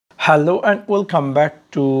Hello and welcome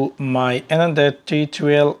back to my another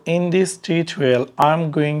tutorial. In this tutorial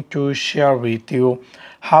I'm going to share with you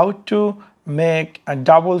how to make a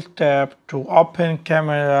double tap to open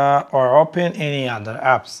camera or open any other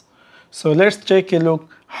apps. So let's take a look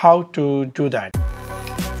how to do that.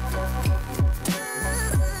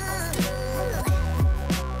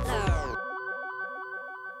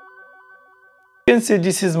 You can see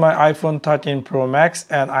this is my iPhone 13 Pro Max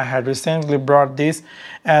and I had recently brought this,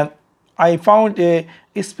 and I found a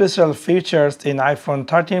special features in iPhone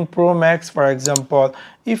 13 Pro Max. For example,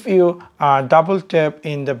 if you double tap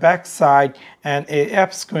in the back side and a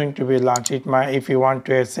app's going to be launched, if you want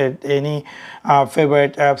to set any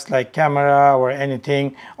favorite apps like camera or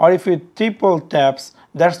anything, or if you triple taps,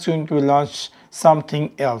 that's going to launch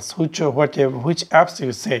something else, which apps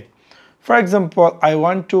you set. For example, I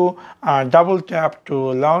want to double tap to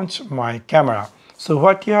launch my camera. So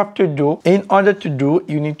what you have to do, in order to do,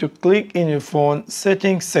 you need to click in your phone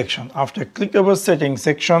settings section. After click over settings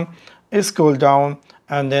section, scroll down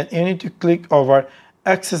and then you need to click over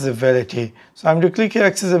accessibility. So I'm going to click here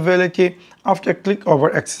accessibility. After click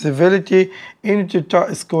over accessibility, you need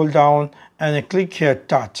to scroll down and click here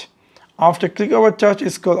touch. After click over touch,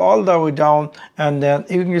 scroll all the way down and then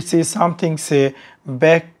you can see something say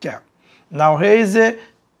back tap. Now here is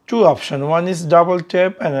two options. One is double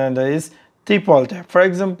tap and another is triple tap. For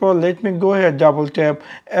example, let me go here double tap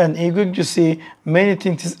and you're going to see many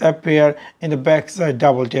things appear in the back side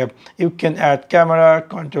double tap. You can add camera,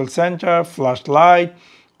 control center, flashlight,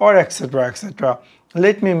 or etc. etc.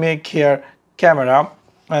 Let me make here camera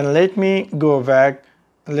and let me go back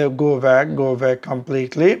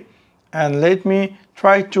completely, and let me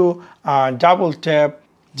try to double tap,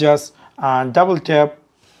 just double tap,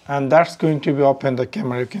 and that's going to be open the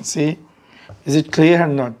camera. You can see, is it clear or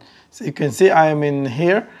not? So you can see I am in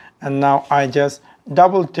here, and now I just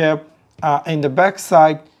double tap in the back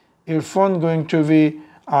side. Your phone going to be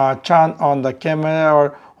turned on the camera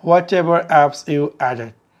or whatever apps you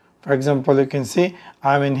added. For example, you can see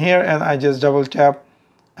I'm in here and I just double tap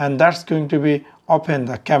and that's going to be open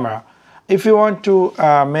the camera. If you want to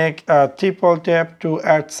make a triple tap to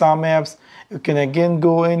add some apps, you can again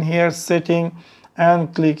go in here setting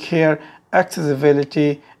and click here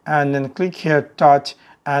accessibility and then click here touch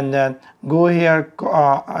and then go here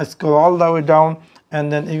scroll all the way down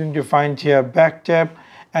and then you're going to find here back tap.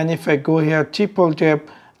 And if I go here triple tap,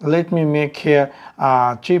 let me make here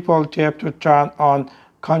triple tap to turn on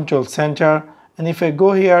control center. And if I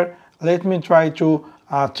go here, let me try to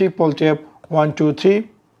triple tap 1 2 3,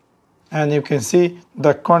 and you can see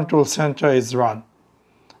the control center is run.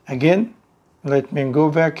 Again, let me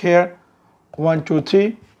go back here 1 2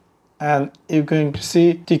 3, and you're going to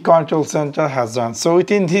see the control center has run. So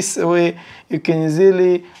within this way you can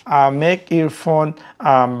easily make your phone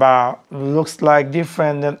looks like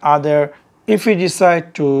different than other. If you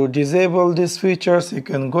decide to disable these features, you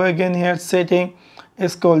can go again here setting,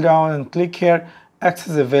 scroll down and click here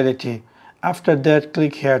accessibility. After that,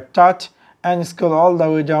 click here touch and scroll all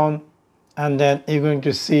the way down, and then you're going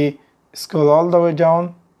to see scroll all the way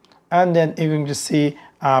down and then you're going to see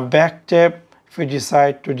back tap. If you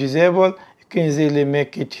decide to disable, you can easily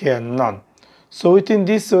make it here none. So within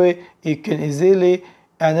this way you can easily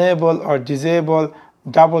enable or disable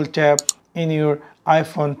double tap in your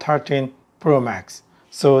iPhone 13 Pro Max.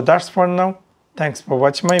 So that's for now. Thanks for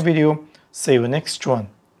watching my video. See you next one.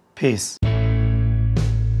 Peace.